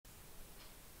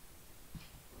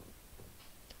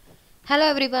Hello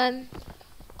everyone.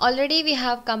 Already we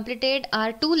have completed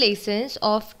our 2 lessons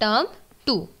of term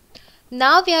 2.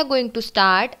 Now we are going to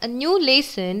start a new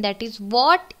lesson, that is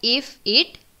what if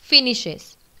it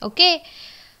finishes. Okay.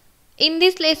 In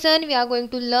this lesson we are going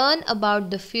to learn about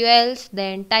the fuels,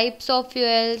 then types of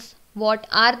fuels, what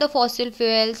are the fossil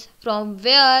fuels, from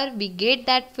where we get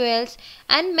that fuels,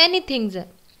 and many things.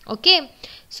 Okay.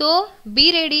 So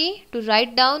be ready to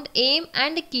write down the aim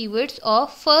and the keywords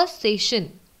of first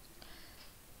session.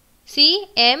 See,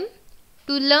 M,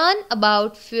 to learn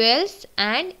about fuels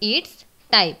and its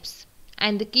types,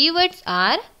 and the keywords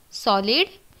are solid,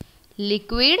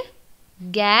 liquid,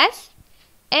 gas,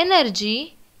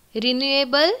 energy,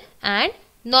 renewable and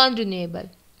non-renewable.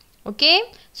 Okay,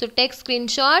 so take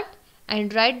screenshot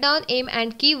and write down aim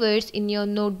and keywords in your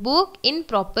notebook in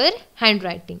proper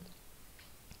handwriting.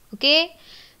 Okay,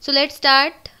 so let's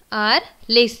start our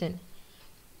lesson.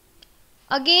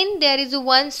 Again, there is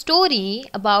one story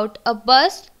about a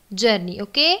bus journey.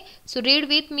 Okay, so read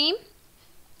with me.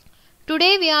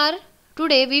 Today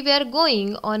we were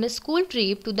going on a school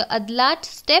trip to the Adlat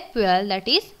step well, that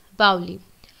is Bauli,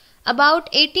 about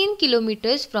 18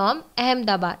 kilometers from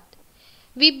Ahmedabad.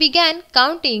 We began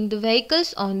counting the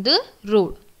vehicles on the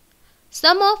road.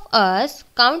 Some of us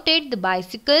counted the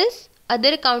bicycles,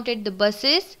 others counted the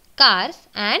buses, cars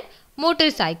and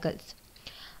motorcycles.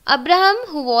 Abraham,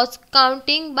 who was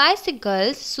counting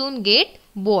bicycles, soon get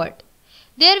bored.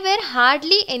 There were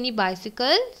hardly any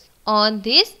bicycles on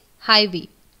this highway.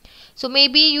 So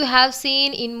maybe you have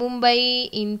seen in Mumbai,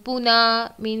 in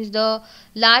Pune, means the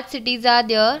large cities are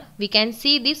there. We can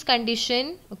see this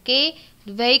condition, okay,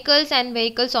 vehicles on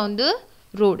the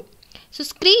road. So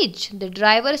Screech, the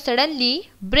driver,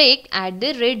 suddenly braked at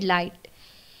the red light.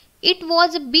 It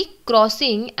was a big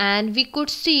crossing and we could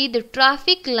see the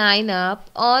traffic line up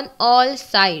on all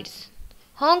sides.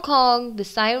 Honk honk,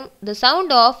 the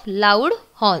sound of loud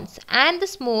horns and the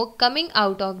smoke coming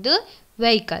out of the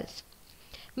vehicles.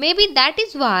 Maybe that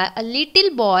is why a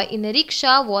little boy in a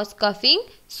rickshaw was coughing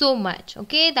so much.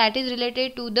 Okay, that is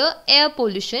related to the air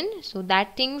pollution. So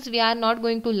that things we are not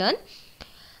going to learn.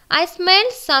 I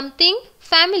smelled something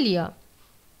familiar.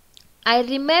 I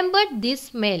remembered this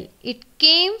smell. It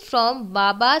came from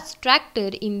Baba's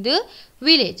tractor in the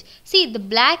village. See the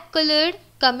black colored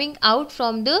coming out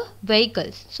from the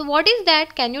vehicles. So what is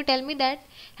that? Can you tell me that?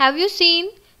 Have you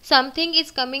seen something is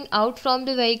coming out from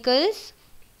the vehicles?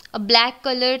 A black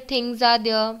colored things are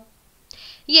there.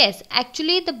 Yes,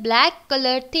 actually the black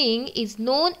colored thing is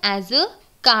known as a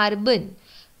carbon.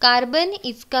 Carbon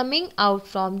is coming out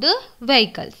from the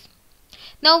vehicles.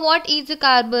 Now what is a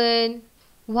carbon?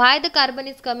 Why the carbon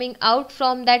is coming out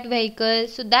from that vehicle?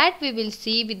 So that we will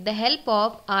see with the help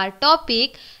of our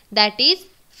topic, that is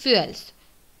fuels.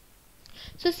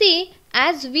 So see,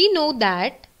 as we know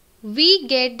that we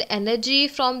get the energy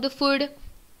from the food.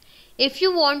 If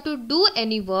you want to do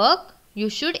any work, you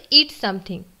should eat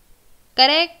something.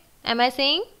 Correct? Am I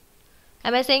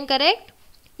saying correct?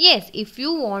 Yes, if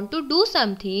you want to do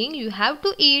something, you have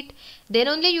to eat. Then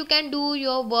only you can do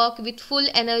your work with full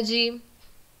energy.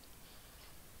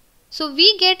 So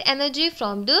we get energy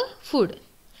from the food.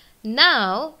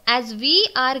 Now, as we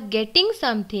are getting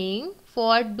something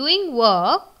for doing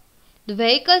work, the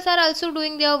vehicles are also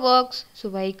doing their works. So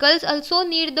vehicles also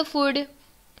need the food.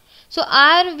 So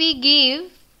are we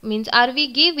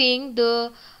giving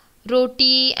the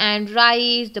roti and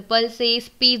rice, the pulses,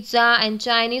 pizza and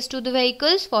Chinese to the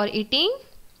vehicles for eating?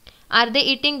 Are they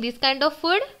eating this kind of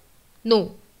food?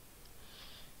 No.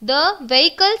 The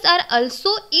vehicles are also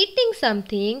eating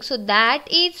something, so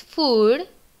that is food.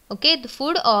 Okay, the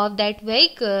food of that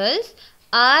vehicles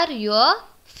are your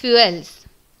fuels.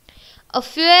 A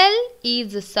fuel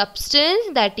is a substance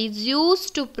that is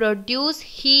used to produce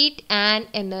heat and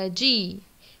energy.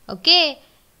 Okay,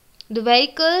 the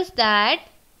vehicles that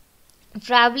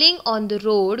traveling on the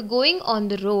road, going on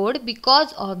the road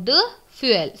because of the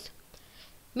fuels,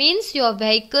 means your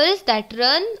vehicles that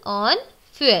run on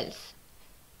fuels.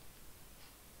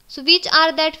 So which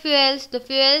are that fuels? The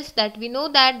fuels that we know,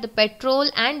 that the petrol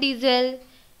and diesel.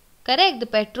 Correct? The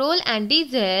petrol and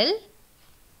diesel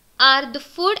are the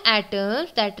food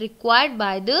atoms that required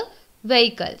by the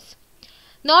vehicles.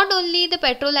 Not only the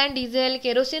petrol and diesel,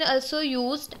 kerosene also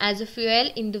used as a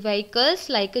fuel in the vehicles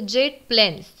like a jet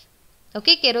planes.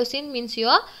 Okay, kerosene means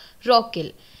your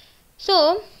rocket.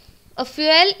 So a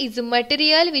fuel is a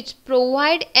material which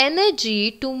provide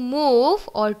energy to move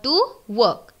or to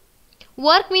work.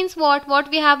 Work means what?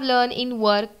 What we have learned in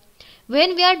work.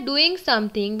 When we are doing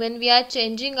something, when we are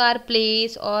changing our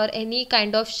place or any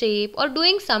kind of shape or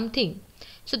doing something,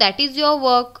 so that is your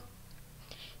work.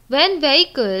 when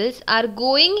vehicles are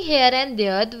going here and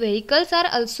there, the vehicles are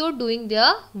also doing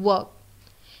their work.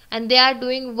 And they are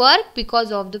doing work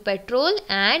because of the petrol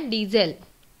and diesel.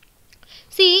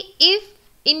 See, if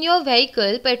in your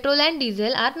vehicle petrol and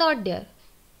diesel are not there,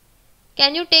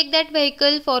 can you take that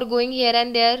vehicle for going here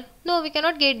and there? No, we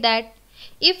cannot get that.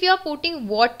 If you are putting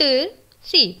water,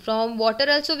 see, from water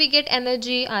also we get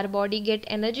energy, our body get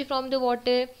energy from the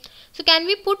water. So can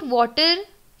we put water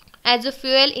as a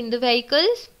fuel in the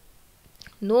vehicles?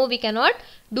 No, we cannot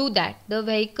do that. The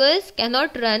vehicles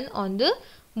cannot run on the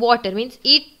water. Means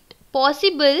it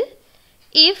possible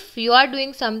if you are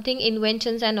doing something,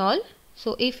 inventions and all.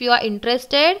 So if you are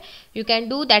interested, you can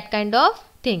do that kind of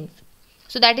things.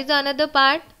 So that is another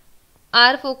part.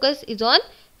 Our focus is on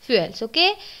fuels.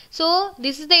 Okay, so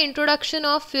this is the introduction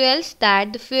of fuels,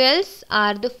 that the fuels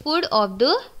are the food of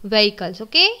the vehicles.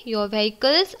 Okay, your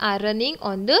vehicles are running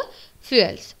on the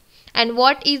fuels. And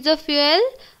what is the fuel?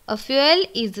 A fuel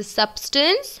is a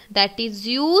substance that is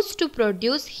used to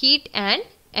produce heat and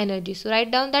energy. So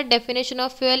write down that definition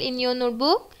of fuel in your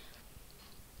notebook.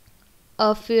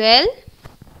 A fuel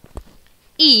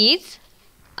is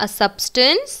a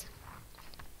substance.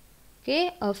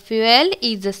 Okay, a fuel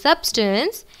is a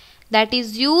substance that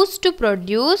is used to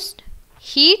produce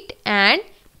heat and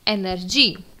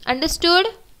energy. Understood?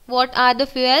 What are the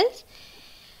fuels?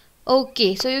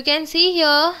 Okay, so you can see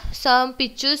here some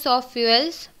pictures of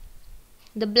fuels.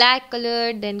 The black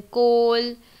color, then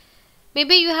coal.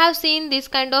 Maybe you have seen this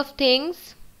kind of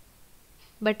things,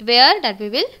 but where, that we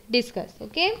will discuss.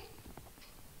 Okay,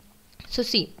 so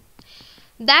see,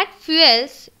 that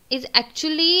fuels is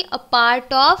actually a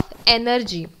part of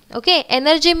energy. Okay,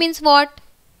 energy means what?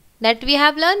 That we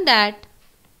have learned that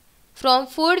from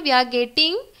food we are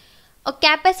getting a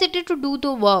capacity to do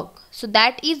the work. So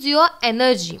that is your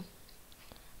energy.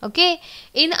 Okay,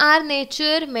 in our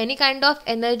nature many kind of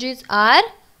energies are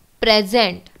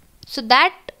present. So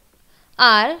that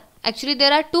are actually,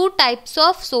 there are two types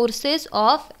of sources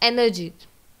of energy.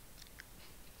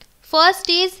 First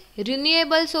is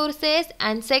renewable sources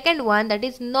and second one, that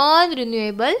is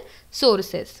non-renewable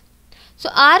sources. So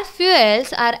our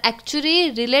fuels are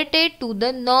actually related to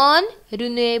the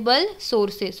non-renewable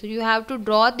sources. So you have to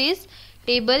draw this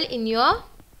table in your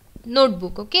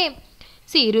notebook. Okay,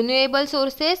 see, renewable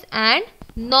sources and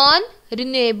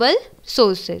non-renewable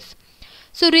sources.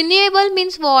 So renewable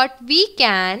means what? We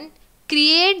can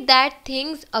create that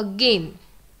things again,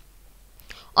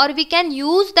 or we can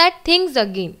use that things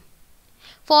again.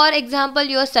 For example,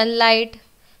 your sunlight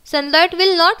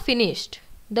will not finish.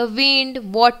 The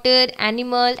wind, water,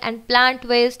 animal and plant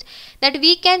waste, that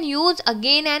we can use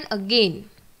again and again.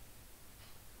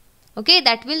 Okay,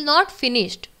 that will not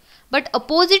finish. But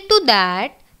opposite to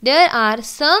that, there are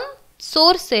some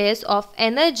sources of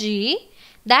energy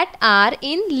that are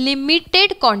in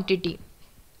limited quantity.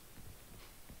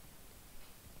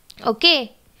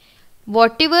 Okay,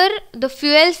 whatever the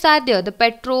fuels are there, the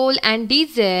petrol and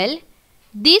diesel,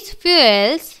 these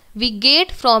fuels we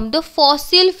get from the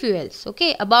fossil fuels.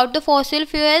 Okay, about the fossil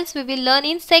fuels we will learn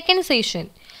in second session.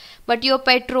 But your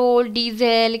petrol,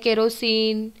 diesel,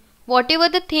 kerosene, whatever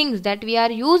the things that we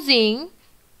are using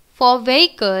for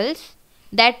vehicles,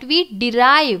 that we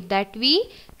derive, that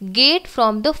we get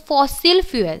from the fossil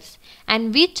fuels,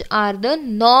 and which are the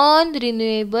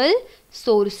non-renewable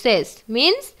sources.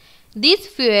 Means these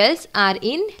fuels are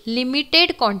in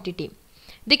limited quantity.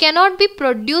 They cannot be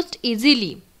produced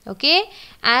easily. Okay,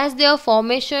 as their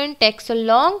formation takes a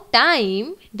long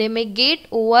time, they may get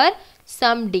over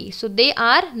some day. So they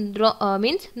are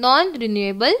means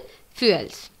non-renewable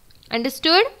fuels.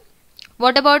 Understood?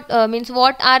 What about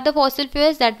what are the fossil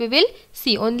fuels, that we will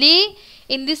see. Only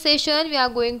in this session we are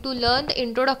going to learn the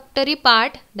introductory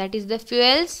part, that is the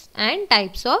fuels and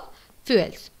types of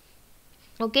fuels.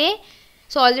 Okay,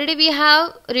 so already we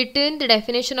have written the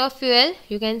definition of fuel.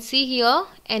 You can see here,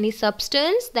 any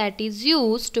substance that is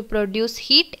used to produce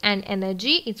heat and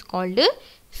energy is called a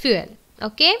fuel.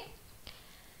 Okay,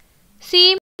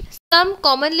 see, some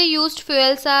commonly used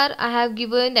fuels are, I have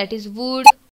given, that is wood,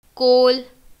 coal,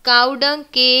 cow dung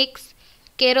cakes,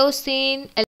 kerosene,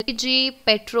 LPG,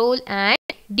 petrol and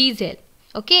diesel.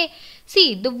 Okay,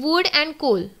 see, the wood and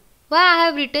coal. Why I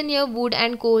have written here wood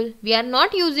and coal? We are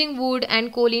not using wood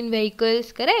and coal in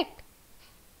vehicles, correct?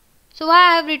 So why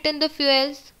I have written the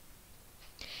fuels?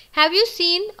 Have you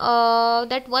seen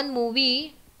that one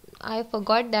movie? I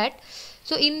forgot that.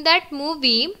 So in that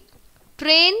movie,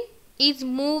 train is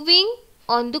moving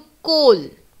on the coal.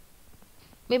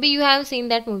 Maybe you have seen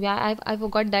that movie. I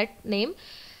forgot that name.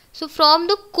 So from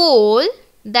the coal,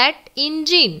 that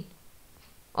engine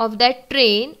of that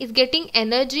train is getting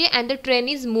energy and the train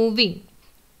is moving.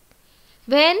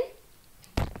 When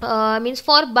means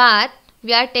for bath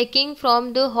we are taking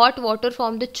from the hot water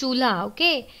from the chulha,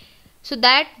 okay, so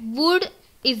that wood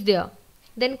is there.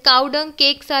 Then cow dung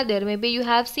cakes are there, maybe you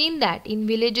have seen that in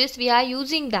villages we are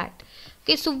using that.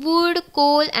 Okay, so wood,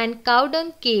 coal and cow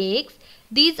dung cakes,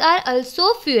 these are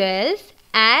also fuels,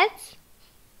 as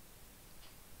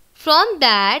from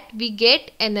that we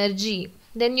get energy.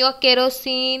 Then your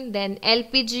kerosene, then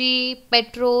LPG,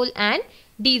 petrol and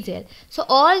diesel. So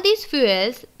all these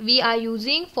fuels we are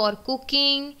using for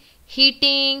cooking,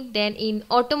 heating, then in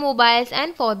automobiles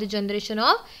and for the generation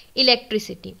of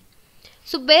electricity.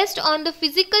 So based on the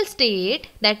physical state,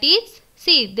 that is,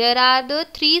 see, there are the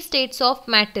three states of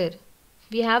matter.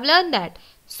 We have learned that: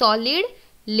 solid,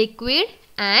 liquid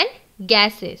and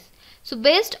gases. So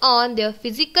based on their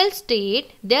physical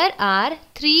state, there are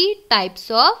three types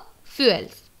of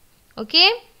fuels. Okay,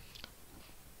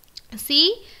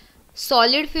 see,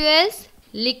 solid fuels,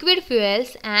 liquid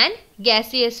fuels and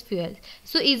gaseous fuels.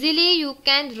 So easily you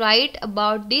can write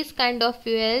about this kind of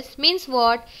fuels. Means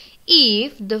what?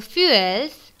 If the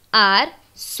fuels are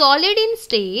solid in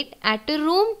state at a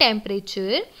room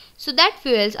temperature, so that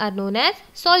fuels are known as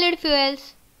solid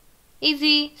fuels.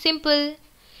 Easy, simple.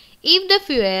 If the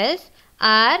fuels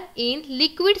are in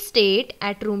liquid state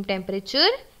at room temperature,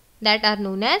 that are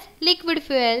known as liquid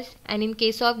fuels. And in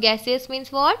case of gaseous,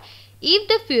 means what? If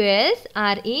the fuels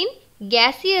are in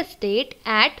gaseous state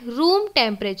at room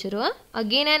temperature,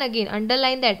 again and again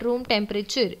underline that, room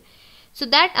temperature, so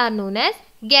that are known as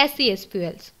gaseous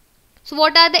fuels. So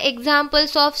what are the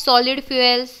examples of solid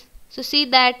fuels? So see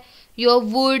that your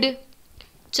wood,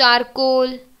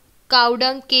 charcoal, cow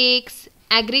dung cakes,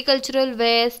 agricultural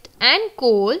waste and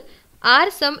coal are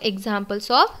some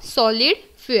examples of solid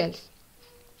fuels.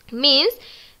 Means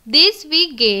this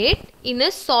we get in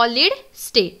a solid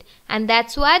state, and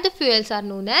that's why the fuels are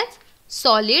known as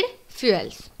solid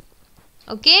fuels.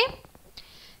 Okay.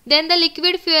 Then the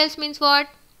liquid fuels means what?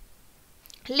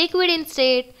 Liquid in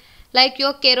state, like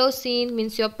your kerosene,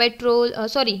 means your petrol,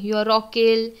 your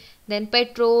rockle, then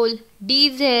petrol,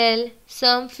 diesel,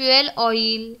 some fuel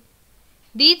oil.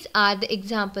 These are the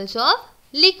examples of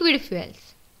liquid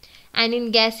fuels. And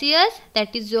in gaseous,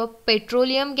 that is your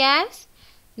petroleum gas,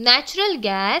 natural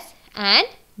gas and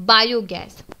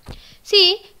biogas.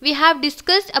 See, we have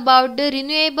discussed about the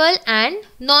renewable and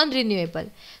non-renewable.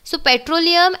 So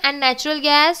petroleum and natural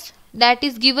gas, that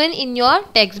is given in your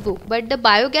textbook, but the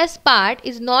biogas part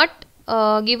is not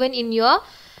given in your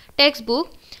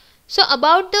textbook. So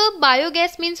about the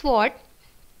biogas means what?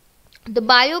 The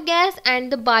biogas and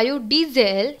the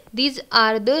biodiesel, these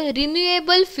are the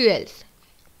renewable fuels.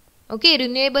 Okay,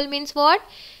 renewable means what?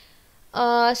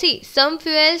 See, some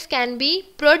fuels can be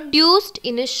produced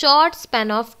in a short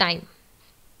span of time.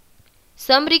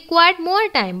 Some required more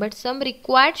time, but some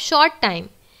required short time.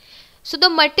 So the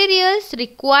materials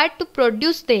required to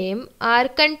produce them are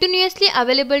continuously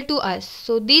available to us.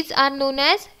 So these are known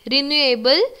as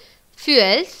renewable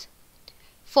fuels.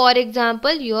 For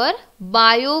example, your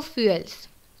biofuels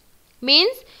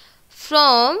means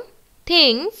from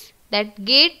things that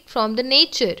get from the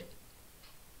nature,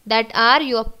 that are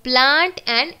your plant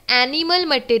and animal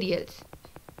materials.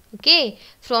 Okay,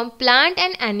 from plant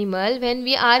and animal when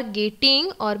we are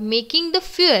getting or making the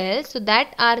fuels, so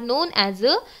that are known as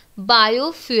a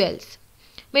biofuels.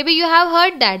 Maybe you have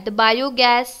heard that the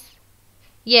biogas.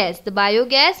 Yes, the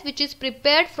biogas which is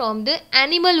prepared from the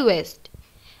animal waste,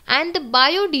 and the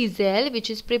biodiesel which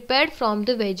is prepared from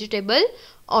the vegetable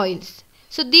oils.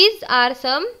 So these are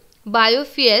some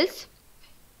biofuels.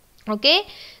 Okay,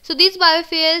 so these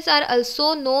biofuels are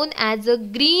also known as a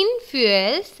green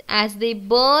fuels, as they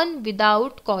burn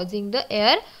without causing the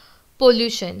air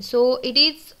pollution. So it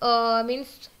is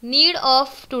means need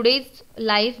of today's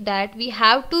life that we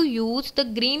have to use the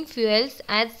green fuels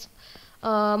as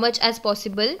much as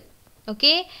possible.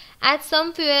 Okay, as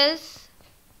some fuels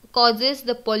causes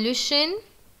the pollution,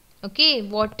 okay,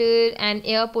 water and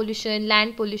air pollution,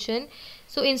 land pollution.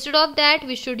 So instead of that,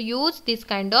 we should use this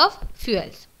kind of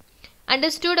fuels.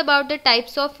 Understood about the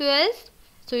types of fuels?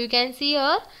 So you can see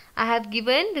here I have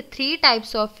given the three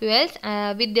types of fuels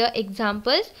with their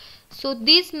examples. So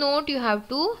this note you have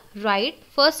to write.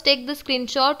 First take the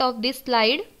screenshot of this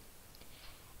slide,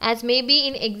 as maybe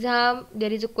in exam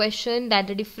there is a question that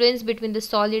the difference between the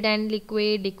solid and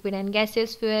liquid, liquid and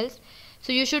gaseous fuels.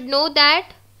 So you should know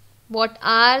that what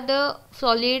are the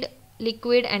solid,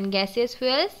 liquid and gaseous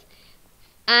fuels,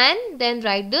 and then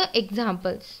write the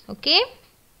examples. Okay,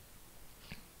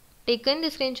 taken the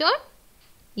screenshot?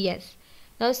 Yes.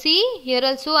 Now see, here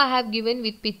also I have given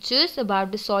with pictures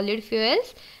about the solid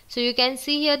fuels. So you can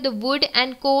see here the wood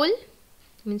and coal.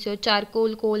 means your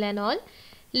charcoal, coal and all.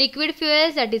 Liquid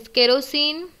fuels, that is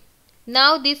kerosene.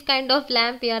 Now this kind of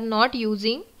lamp we are not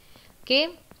using.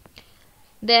 Okay.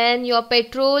 Then your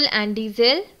petrol and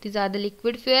diesel, these are the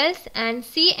liquid fuels, and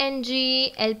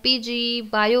CNG,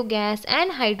 LPG, biogas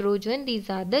and hydrogen, these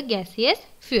are the gaseous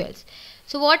fuels.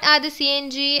 So what are the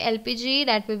CNG, LPG,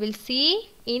 that we will see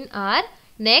in our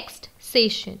next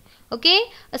session. Okay,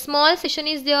 a small session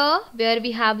is there where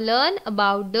we have learned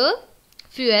about the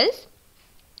fuels,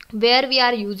 where we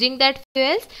are using that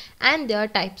fuels and their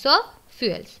types of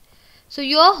fuels. So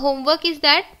your homework is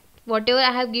that whatever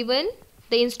I have given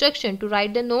the instruction to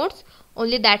write the notes,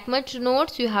 only that much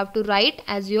notes you have to write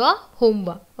as your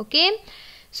homework. Okay,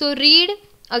 so read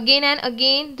again and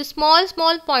again. The small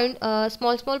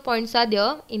points are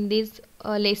there in this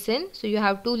lesson, so you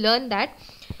have to learn that.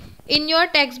 In your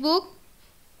textbook,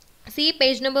 see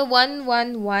page number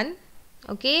 111.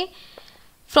 Okay,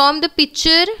 from the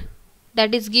picture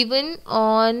that is given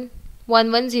on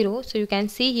 110, so you can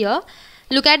see here,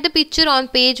 look at the picture on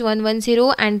page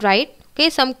 110 and write. Okay,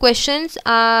 some questions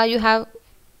you have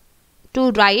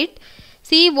to write.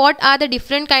 See what are the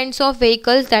different kinds of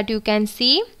vehicles that you can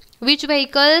see, which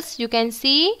vehicles you can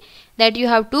see, that you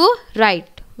have to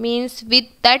write. Means with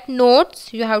that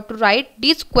notes you have to write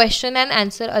this question and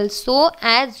answer also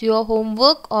as your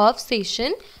homework of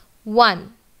session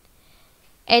 1.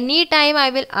 Anytime I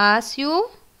will ask you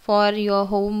for your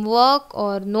homework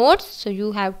or notes, so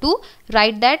you have to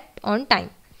write that on time.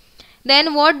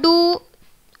 Then what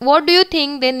do you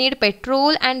think they need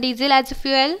petrol and diesel as a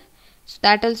fuel? So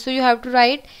that also you have to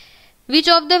write. Which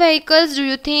of the vehicles do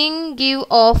you think give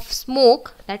off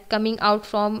smoke that coming out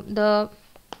from the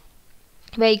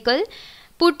vehicle?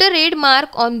 Put a red mark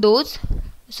on those.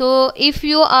 So if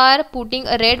you are putting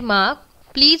a red mark,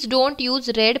 please don't use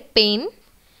red pen.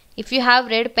 If you have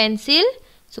red pencil,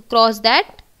 so cross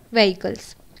that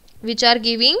vehicles which are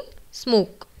giving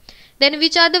smoke. Then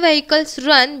which are the vehicles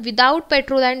run without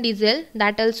petrol and diesel?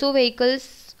 That also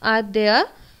vehicles are there.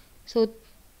 So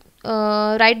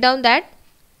write down that.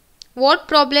 What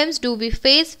problems do we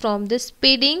face from the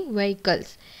speeding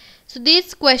vehicles? So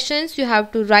these questions you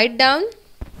have to write down.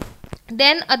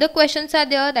 Then other questions are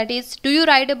there, that is, do you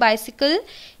ride a bicycle?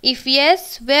 If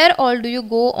yes, where all do you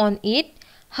go on it?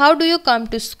 How do you come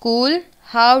to school?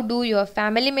 How do your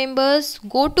family members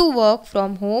go to work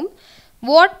from home?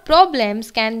 What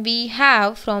problems can we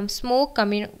have from smoke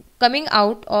coming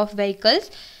out of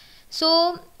vehicles?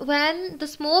 So when the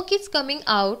smoke is coming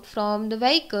out from the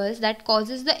vehicles, that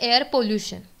causes the air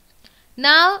pollution.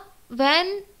 Now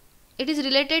when it is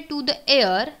related to the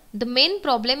air, the main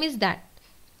problem is that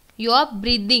you are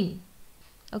breathing.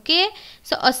 Okay,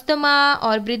 so asthma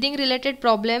or breathing related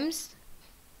problems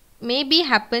may be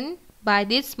happen by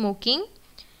this smoking,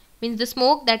 means the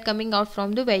smoke that coming out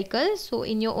from the vehicle. So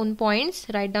in your own points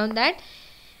write down that.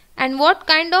 And what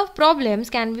kind of problems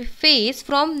can we face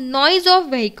from noise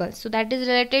of vehicles? So that is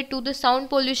related to the sound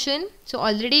pollution. So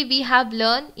already we have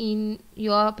learned in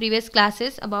your previous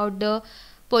classes about the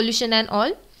pollution and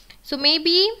all. So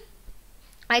maybe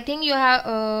I think you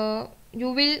have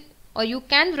you will or you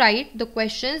can write the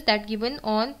questions that given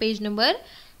on page number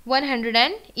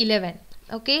 111.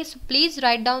 Okay, so please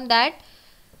write down that.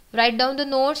 Write down the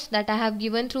notes that I have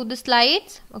given through the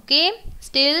slides. Okay,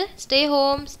 still stay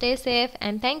home, stay safe,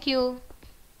 and thank you.